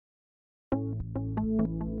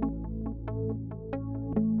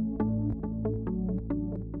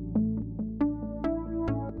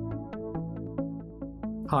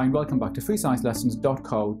Hi and welcome back to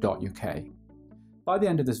freesciencelessons.co.uk. By the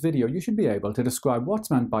end of this video, you should be able to describe what's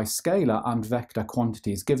meant by scalar and vector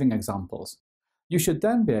quantities, giving examples. You should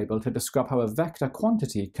then be able to describe how a vector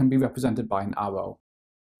quantity can be represented by an arrow.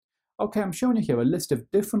 Okay, I'm showing you here a list of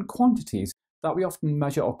different quantities that we often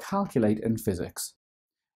measure or calculate in physics.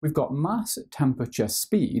 We've got mass, temperature,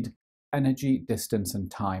 speed, energy, distance, and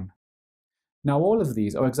time. Now all of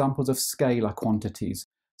these are examples of scalar quantities.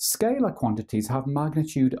 Scalar quantities have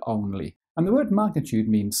magnitude only, and the word magnitude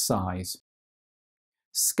means size.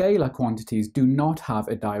 Scalar quantities do not have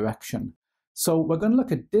a direction, so we're going to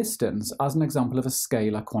look at distance as an example of a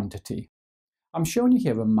scalar quantity. I'm showing you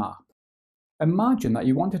here a map. Imagine that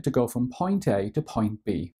you wanted to go from point A to point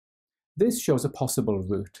B. This shows a possible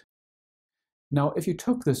route. Now, if you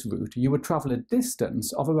took this route, you would travel a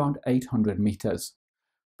distance of around 800 meters.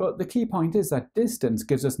 But the key point is that distance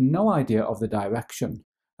gives us no idea of the direction.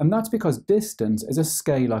 And that's because distance is a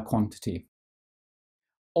scalar quantity.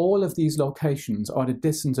 All of these locations are at a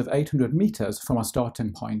distance of 800 meters from our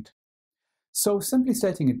starting point. So simply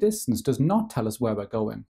stating a distance does not tell us where we're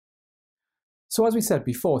going. So as we said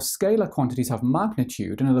before, scalar quantities have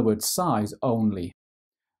magnitude, in other words size, only.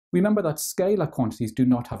 Remember that scalar quantities do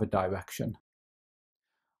not have a direction.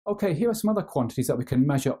 Okay, here are some other quantities that we can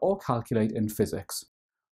measure or calculate in physics.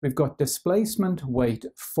 We've got displacement, weight,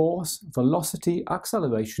 force, velocity,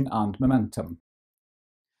 acceleration, and momentum.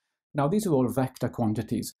 Now these are all vector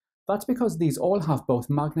quantities. That's because these all have both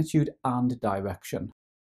magnitude and direction.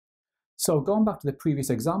 So going back to the previous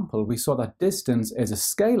example, we saw that distance is a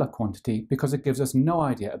scalar quantity because it gives us no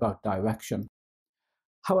idea about direction.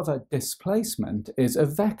 However, displacement is a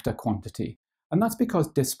vector quantity, and that's because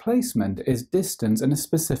displacement is distance in a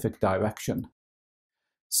specific direction.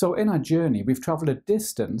 So in our journey, we've travelled a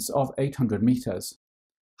distance of 800 meters.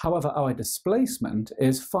 However, our displacement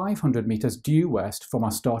is 500 meters due west from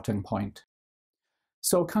our starting point.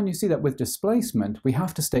 So can you see that with displacement, we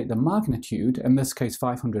have to state the magnitude, in this case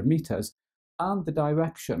 500 meters, and the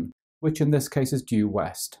direction, which in this case is due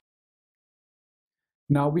west.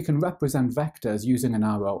 Now we can represent vectors using an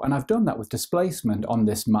arrow, and I've done that with displacement on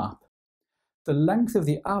this map. The length of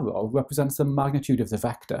the arrow represents the magnitude of the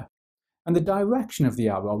vector, and the direction of the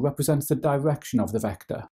arrow represents the direction of the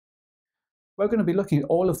vector. We're going to be looking at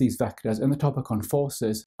all of these vectors in the topic on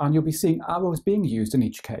forces, and you'll be seeing arrows being used in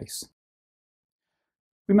each case.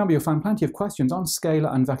 Remember, you'll find plenty of questions on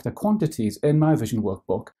scalar and vector quantities in my revision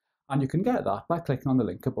workbook, and you can get that by clicking on the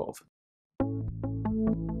link above.